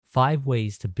5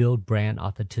 ways to build brand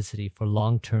authenticity for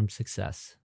long-term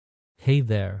success. Hey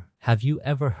there, have you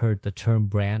ever heard the term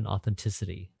brand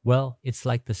authenticity? Well, it's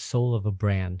like the soul of a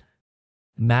brand.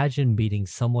 Imagine meeting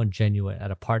someone genuine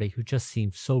at a party who just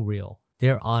seems so real.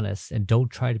 They're honest and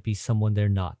don't try to be someone they're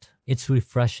not. It's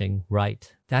refreshing, right?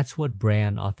 That's what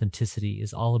brand authenticity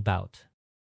is all about.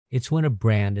 It's when a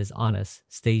brand is honest,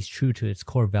 stays true to its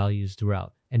core values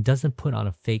throughout, and doesn't put on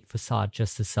a fake facade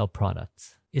just to sell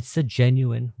products. It's the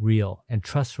genuine, real, and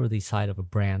trustworthy side of a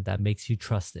brand that makes you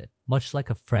trust it, much like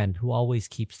a friend who always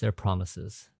keeps their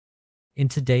promises. In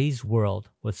today's world,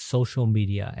 with social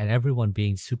media and everyone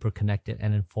being super connected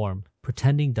and informed,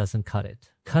 pretending doesn't cut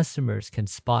it. Customers can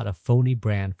spot a phony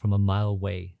brand from a mile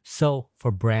away. So, for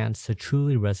brands to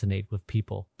truly resonate with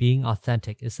people, being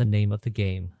authentic is the name of the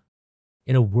game.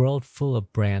 In a world full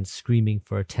of brands screaming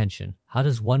for attention, how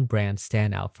does one brand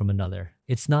stand out from another?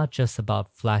 It's not just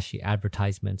about flashy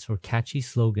advertisements or catchy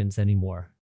slogans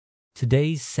anymore.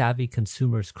 Today's savvy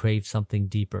consumers crave something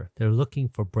deeper. They're looking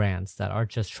for brands that aren't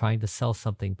just trying to sell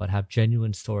something but have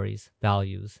genuine stories,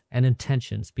 values, and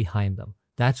intentions behind them.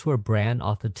 That's where brand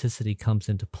authenticity comes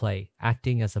into play,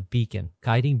 acting as a beacon,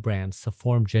 guiding brands to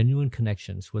form genuine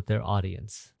connections with their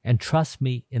audience. And trust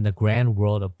me, in the grand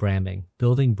world of branding,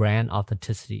 building brand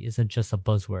authenticity isn't just a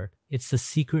buzzword, it's the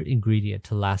secret ingredient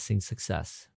to lasting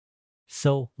success.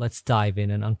 So, let's dive in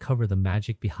and uncover the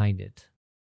magic behind it.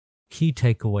 Key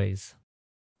takeaways.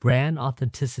 Brand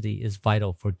authenticity is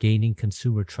vital for gaining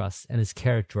consumer trust and is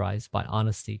characterized by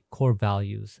honesty, core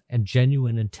values, and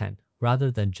genuine intent,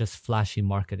 rather than just flashy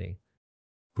marketing.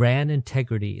 Brand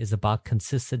integrity is about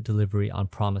consistent delivery on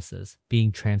promises,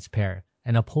 being transparent,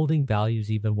 and upholding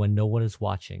values even when no one is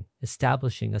watching,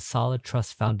 establishing a solid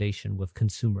trust foundation with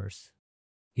consumers.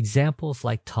 Examples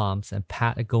like Tom's and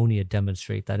Patagonia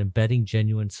demonstrate that embedding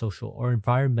genuine social or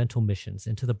environmental missions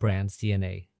into the brand's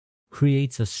DNA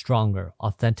creates a stronger,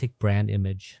 authentic brand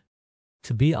image.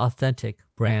 To be authentic,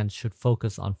 brands should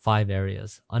focus on 5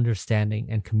 areas: understanding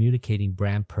and communicating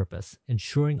brand purpose,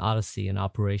 ensuring honesty in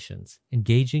operations,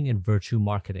 engaging in virtue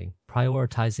marketing,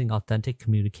 prioritizing authentic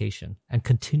communication, and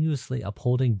continuously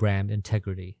upholding brand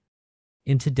integrity.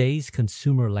 In today's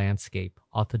consumer landscape,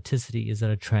 authenticity isn't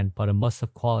a trend but a must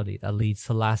of quality that leads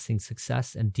to lasting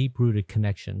success and deep-rooted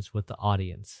connections with the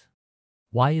audience.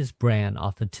 Why is brand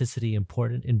authenticity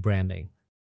important in branding?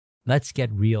 Let's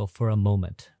get real for a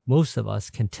moment. Most of us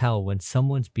can tell when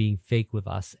someone's being fake with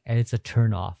us, and it's a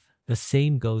turn-off. The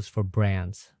same goes for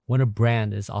brands. When a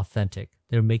brand is authentic,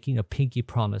 they're making a pinky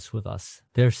promise with us.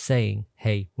 They're saying,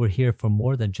 hey, we're here for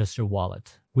more than just your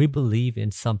wallet. We believe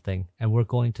in something, and we're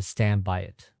going to stand by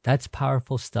it. That's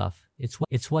powerful stuff.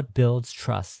 It's what builds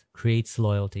trust, creates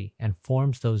loyalty, and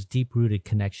forms those deep-rooted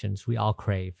connections we all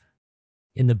crave.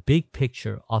 In the big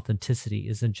picture, authenticity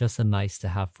isn't just a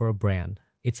nice-to-have for a brand.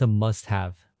 It's a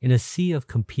must-have. In a sea of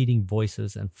competing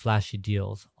voices and flashy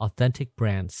deals, authentic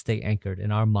brands stay anchored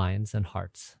in our minds and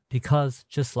hearts. Because,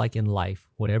 just like in life,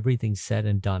 when everything's said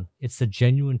and done, it's the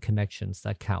genuine connections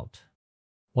that count.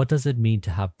 What does it mean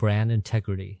to have brand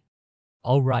integrity?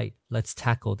 Alright, let's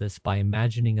tackle this by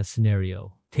imagining a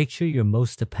scenario. Picture your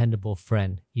most dependable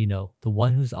friend, the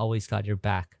one who's always got your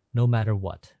back, no matter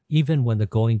what. Even when the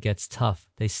going gets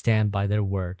tough, they stand by their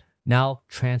word. Now,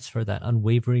 transfer that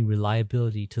unwavering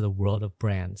reliability to the world of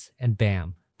brands, and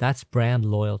bam, that's brand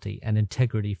loyalty and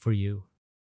integrity for you.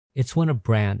 It's when a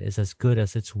brand is as good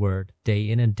as its word, day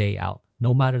in and day out,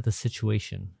 no matter the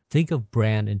situation. Think of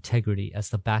brand integrity as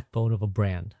the backbone of a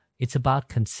brand. It's about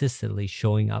consistently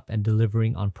showing up and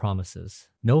delivering on promises.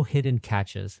 No hidden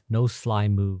catches, no sly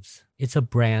moves. It's a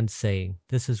brand saying,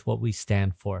 this is what we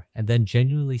stand for, and then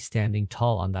genuinely standing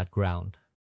tall on that ground.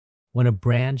 When a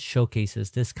brand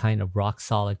showcases this kind of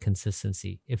rock-solid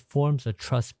consistency, it forms a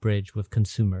trust bridge with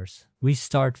consumers. We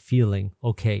start feeling,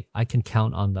 okay, I can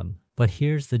count on them. But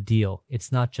here's the deal,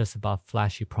 it's not just about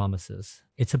flashy promises.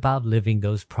 It's about living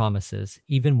those promises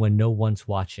even when no one's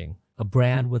watching. A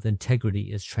brand with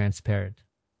integrity is transparent,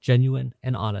 genuine,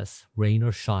 and honest, rain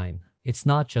or shine. It's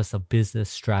not just a business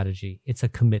strategy, it's a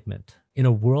commitment. In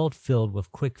a world filled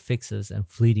with quick fixes and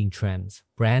fleeting trends,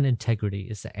 brand integrity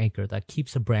is the anchor that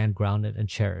keeps a brand grounded and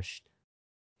cherished.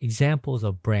 Examples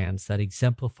of brands that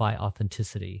exemplify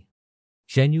authenticity.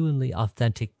 Genuinely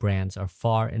authentic brands are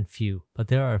far and few, but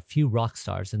there are a few rock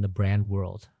stars in the brand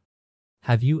world.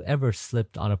 Have you ever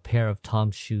slipped on a pair of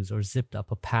Tom's shoes or zipped up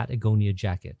a Patagonia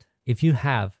jacket? If you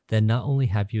have, then not only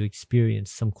have you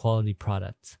experienced some quality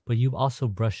products, but you've also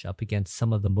brushed up against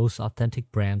some of the most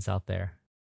authentic brands out there.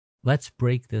 Let's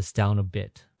break this down a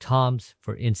bit. Tom's,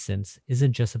 for instance,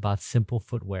 isn't just about simple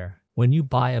footwear. When you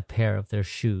buy a pair of their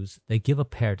shoes, they give a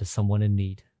pair to someone in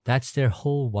need. That's their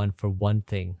whole one for one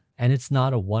thing. And it's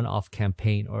not a one-off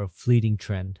campaign or a fleeting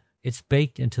trend. It's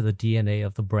baked into the DNA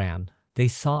of the brand. They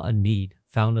saw a need,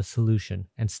 found a solution,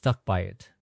 and stuck by it.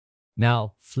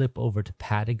 Now, flip over to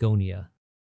Patagonia.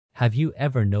 Have you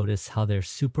ever noticed how they're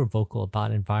super vocal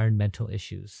about environmental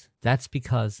issues? That's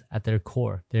because, at their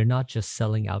core, they're not just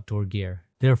selling outdoor gear.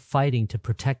 They're fighting to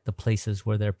protect the places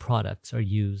where their products are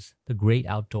used, the great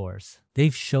outdoors.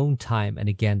 They've shown time and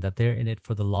again that they're in it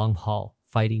for the long haul,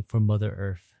 fighting for Mother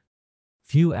Earth.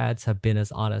 Few ads have been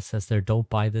as honest as their Don't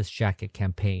Buy This Jacket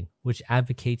campaign, which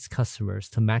advocates customers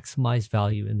to maximize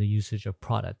value in the usage of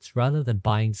products rather than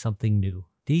buying something new.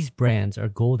 These brands are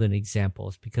golden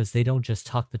examples because they don't just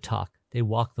talk the talk, they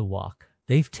walk the walk.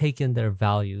 They've taken their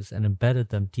values and embedded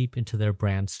them deep into their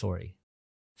brand story.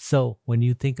 So, when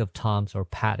you think of Tom's or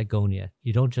Patagonia,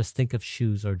 you don't just think of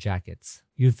shoes or jackets.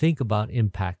 You think about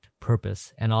impact,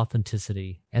 purpose, and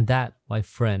authenticity. And that, my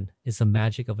friend, is the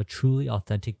magic of a truly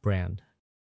authentic brand.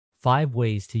 5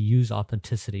 ways to use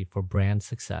authenticity for brand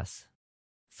success.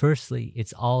 Firstly,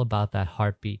 it's all about that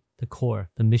heartbeat, the core,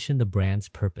 the mission, the brand's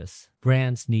purpose.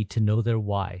 Brands need to know their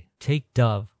why. Take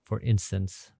Dove, for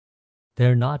instance.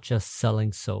 They're not just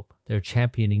selling soap, they're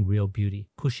championing real beauty,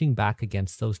 pushing back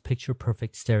against those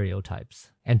picture-perfect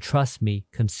stereotypes. And trust me,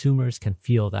 consumers can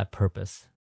feel that purpose.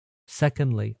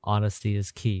 Secondly, honesty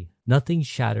is key. Nothing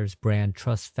shatters brand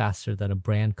trust faster than a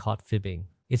brand caught fibbing.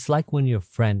 It's like when your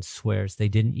friend swears they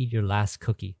didn't eat your last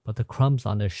cookie, but the crumbs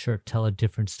on their shirt tell a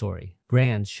different story.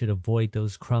 Brands should avoid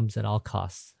those crumbs at all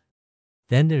costs.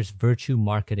 Then there's virtue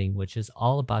marketing, which is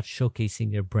all about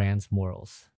showcasing your brand's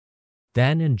morals.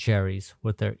 Dan & Jerry's,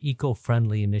 with their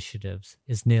eco-friendly initiatives,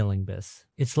 is nailing this.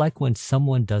 It's like when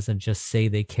someone doesn't just say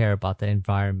they care about the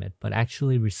environment, but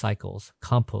actually recycles,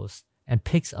 composts, and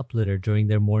picks up litter during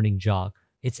their morning jog.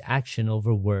 It's action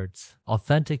over words.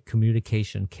 Authentic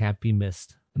communication can't be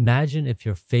missed. Imagine if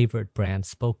your favorite brand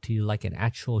spoke to you like an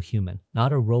actual human,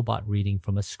 not a robot reading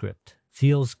from a script.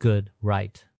 Feels good,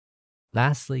 right?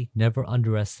 Lastly, never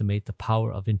underestimate the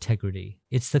power of integrity.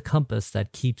 It's the compass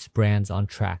that keeps brands on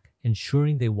track,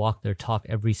 ensuring they walk their talk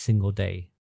every single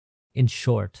day. In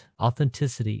short,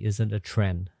 authenticity isn't a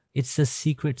trend. It's the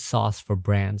secret sauce for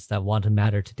brands that want to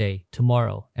matter today,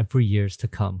 tomorrow, and for years to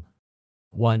come.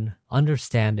 1.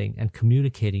 Understanding and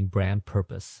communicating brand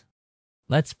purpose.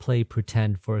 Let's play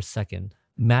pretend for a second.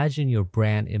 Imagine your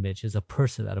brand image is a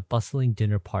person at a bustling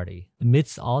dinner party.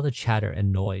 Amidst all the chatter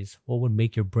and noise, what would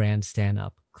make your brand stand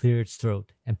up, clear its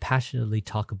throat, and passionately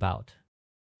talk about?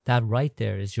 That right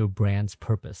there is your brand's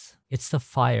purpose. It's the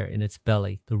fire in its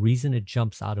belly, the reason it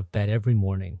jumps out of bed every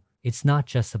morning. It's not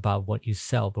just about what you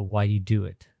sell, but why you do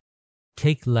it.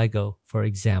 Take Lego, for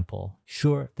example.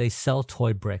 Sure, they sell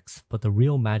toy bricks, but the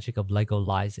real magic of Lego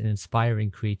lies in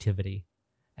inspiring creativity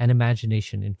and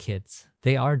imagination in kids.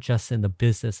 They aren't just in the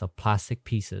business of plastic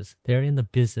pieces, they're in the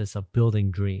business of building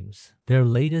dreams. Their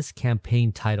latest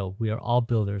campaign title, We Are All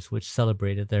Builders, which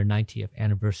celebrated their 90th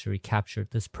anniversary, captured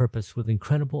this purpose with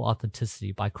incredible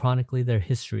authenticity by chronicling their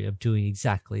history of doing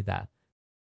exactly that.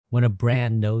 When a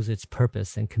brand knows its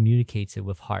purpose and communicates it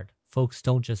with heart, folks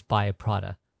don't just buy a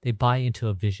product, they buy into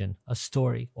a vision, a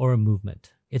story, or a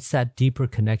movement. It's that deeper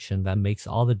connection that makes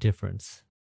all the difference.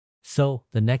 So,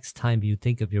 the next time you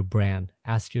think of your brand,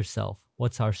 ask yourself,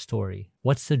 what's our story?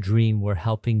 What's the dream we're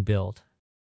helping build?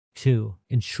 2.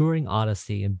 Ensuring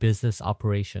honesty in business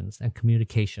operations and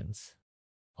communications.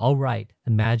 All right,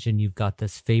 imagine you've got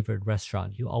this favorite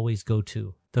restaurant you always go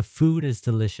to. The food is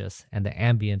delicious and the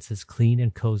ambience is clean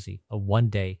and cozy, but one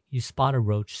day you spot a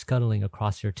roach scuttling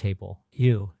across your table.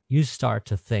 You start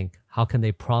to think, how can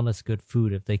they promise good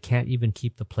food if they can't even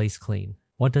keep the place clean?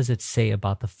 What does it say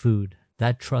about the food?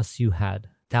 That trust you had,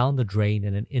 down the drain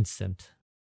in an instant.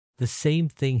 The same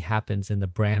thing happens in the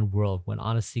brand world when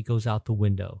honesty goes out the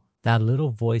window. That little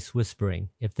voice whispering,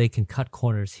 if they can cut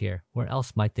corners here, where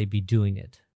else might they be doing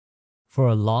it? For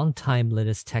a long time,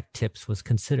 Linus Tech Tips was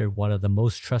considered one of the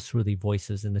most trustworthy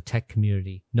voices in the tech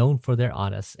community, known for their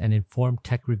honest and informed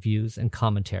tech reviews and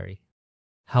commentary.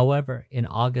 However, in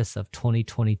August of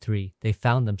 2023, they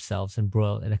found themselves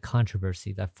embroiled in a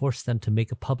controversy that forced them to make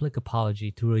a public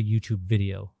apology through a YouTube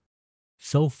video.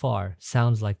 So far,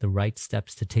 sounds like the right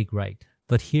steps to take, right?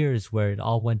 But here is where it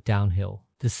all went downhill.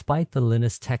 Despite the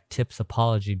Linus Tech Tips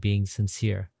apology being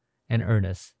sincere and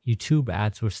earnest, YouTube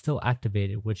ads were still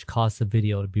activated, which caused the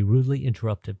video to be rudely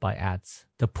interrupted by ads.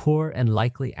 The poor and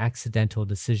likely accidental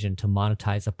decision to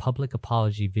monetize a public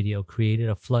apology video created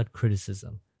a flood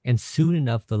criticism. And soon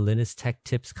enough, the Linus Tech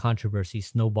Tips controversy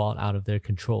snowballed out of their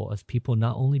control as people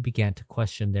not only began to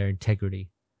question their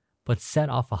integrity, but set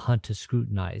off a hunt to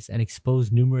scrutinize and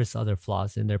expose numerous other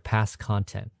flaws in their past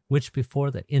content. which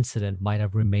before the incident might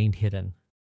have remained hidden.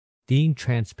 Being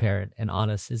transparent and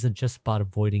honest isn't just about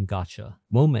avoiding gotcha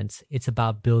moments, it's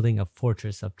about building a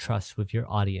fortress of trust with your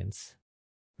audience.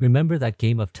 Remember that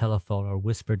game of telephone or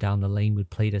whisper down the lane we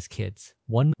played as kids?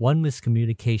 One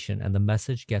miscommunication and the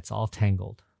message gets all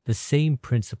tangled. The same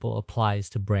principle applies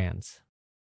to brands.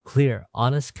 Clear,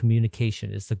 honest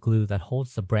communication is the glue that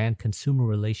holds the brand-consumer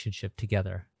relationship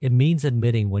together. It means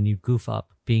admitting when you goof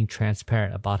up, being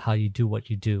transparent about how you do what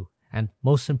you do, and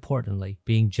most importantly,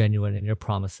 being genuine in your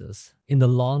promises. In the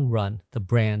long run, the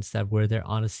brands that wear their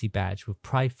honesty badge with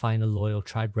pride find a loyal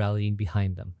tribe rallying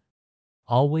behind them.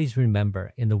 Always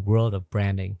remember, in the world of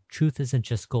branding, truth isn't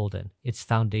just golden, it's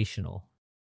foundational.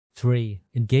 3.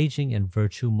 Engaging in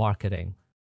virtue marketing.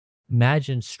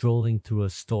 Imagine strolling through a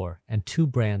store and two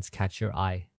brands catch your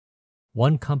eye.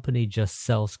 One company just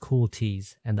sells cool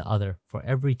tees and the other, for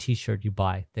every t-shirt you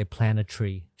buy, they plant a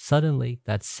tree. Suddenly,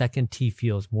 that second tee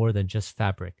feels more than just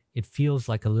fabric. It feels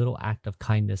like a little act of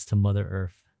kindness to Mother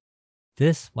Earth.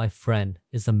 This, my friend,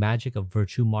 is the magic of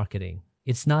virtue marketing.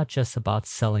 It's not just about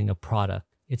selling a product,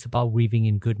 it's about weaving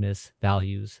in goodness,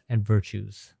 values, and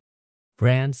virtues.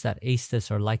 Brands that ace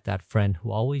this are like that friend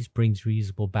who always brings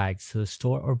reusable bags to the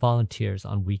store or volunteers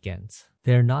on weekends.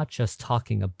 They're not just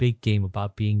talking a big game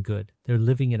about being good, they're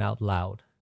living it out loud.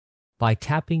 By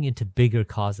tapping into bigger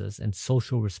causes and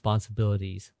social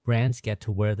responsibilities, brands get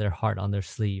to wear their heart on their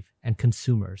sleeve, and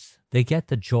consumers, they get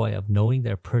the joy of knowing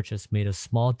their purchase made a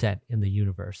small dent in the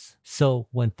universe. So,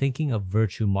 when thinking of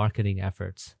virtue marketing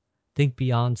efforts, think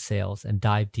beyond sales and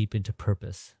dive deep into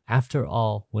purpose. After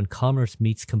all, when commerce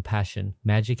meets compassion,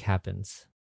 magic happens.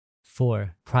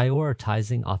 4.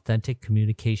 Prioritizing authentic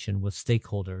communication with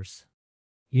stakeholders.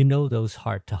 You know those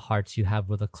heart-to-hearts you have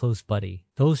with a close buddy,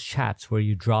 those chats where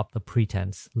you drop the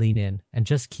pretense, lean in, and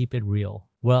just keep it real.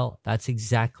 Well, that's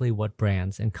exactly what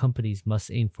brands and companies must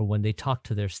aim for when they talk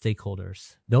to their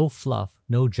stakeholders. No fluff,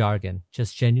 no jargon,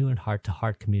 just genuine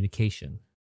heart-to-heart communication.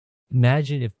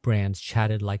 Imagine if brands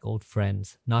chatted like old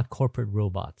friends, not corporate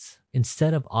robots.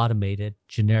 Instead of automated,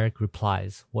 generic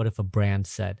replies, what if a brand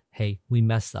said, "Hey, we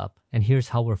messed up, and here's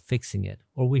how we're fixing it,"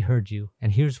 or "We heard you,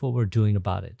 and here's what we're doing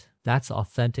about it." That's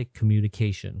authentic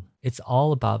communication. It's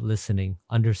all about listening,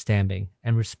 understanding,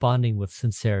 and responding with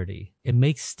sincerity. It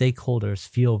makes stakeholders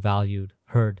feel valued,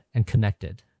 heard, and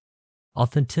connected.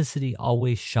 Authenticity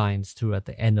always shines through at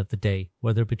the end of the day,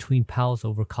 whether between pals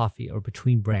over coffee or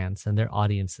between brands and their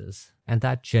audiences. And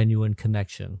that genuine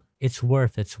connection, it's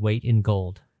worth its weight in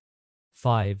gold.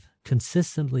 5.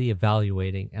 Consistently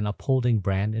evaluating and upholding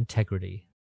brand integrity.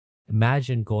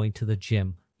 Imagine going to the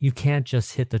gym. You can't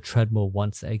just hit the treadmill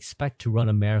once and expect to run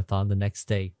a marathon the next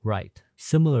day, right?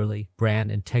 Similarly,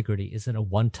 brand integrity isn't a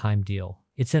one-time deal.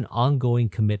 It's an ongoing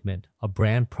commitment, a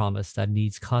brand promise that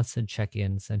needs constant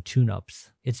check-ins and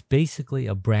tune-ups. It's basically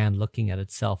a brand looking at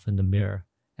itself in the mirror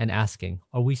and asking,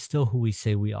 are we still who we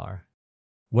say we are?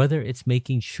 Whether it's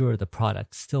making sure the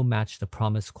products still match the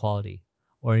promised quality,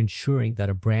 or ensuring that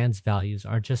a brand's values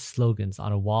aren't just slogans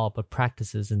on a wall but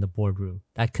practices in the boardroom,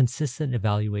 that consistent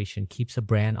evaluation keeps a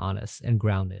brand honest and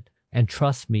grounded. And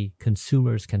trust me,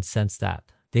 consumers can sense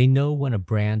that. They know when a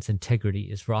brand's integrity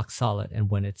is rock solid and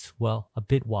when it's, well, a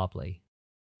bit wobbly.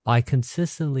 By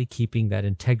consistently keeping that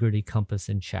integrity compass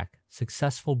in check,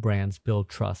 successful brands build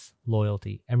trust,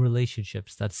 loyalty, and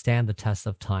relationships that stand the test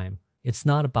of time. It's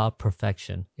not about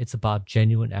perfection, it's about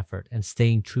genuine effort and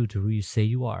staying true to who you say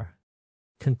you are.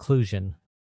 Conclusion.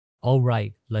 All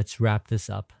right, let's wrap this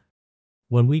up.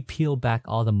 When we peel back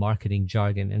all the marketing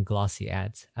jargon and glossy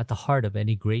ads, at the heart of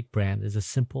any great brand is a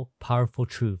simple, powerful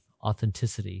truth: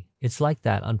 authenticity. It's like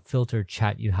that unfiltered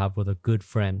chat you have with a good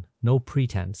friend. No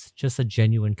pretense, just a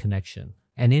genuine connection.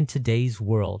 And in today's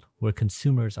world, where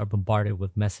consumers are bombarded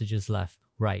with messages left,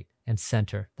 right, and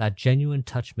center, that genuine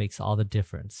touch makes all the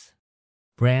difference.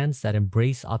 Brands that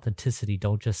embrace authenticity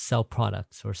don't just sell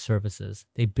products or services,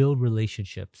 they build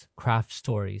relationships, craft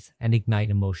stories, and ignite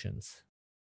emotions.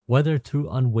 Whether through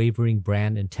unwavering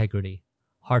brand integrity,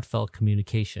 heartfelt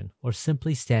communication, or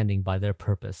simply standing by their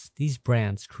purpose, these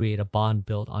brands create a bond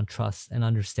built on trust and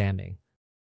understanding.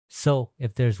 So,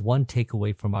 if there's one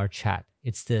takeaway from our chat,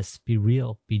 it's this: be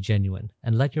real, be genuine,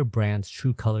 and let your brand's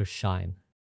true colors shine.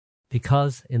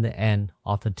 Because, in the end,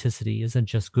 authenticity isn't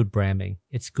just good branding,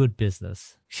 it's good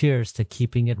business. Cheers to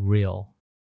keeping it real.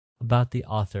 About the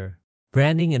author.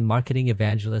 Branding and marketing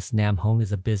evangelist Nam Hong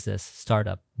is a business,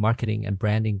 startup, marketing, and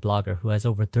branding blogger who has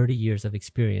over 30 years of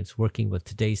experience working with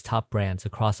today's top brands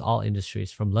across all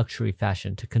industries, from luxury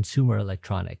fashion to consumer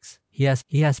electronics. He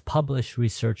has published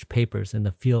research papers in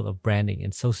the field of branding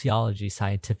in sociology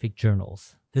scientific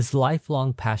journals. His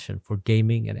lifelong passion for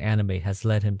gaming and anime has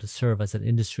led him to serve as an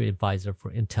industry advisor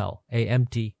for Intel,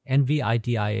 AMD,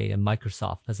 NVIDIA, and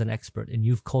Microsoft as an expert in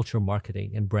youth culture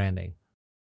marketing and branding.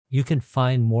 You can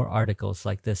find more articles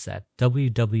like this at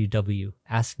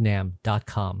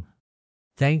www.asknam.com.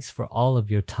 Thanks for all of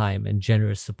your time and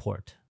generous support.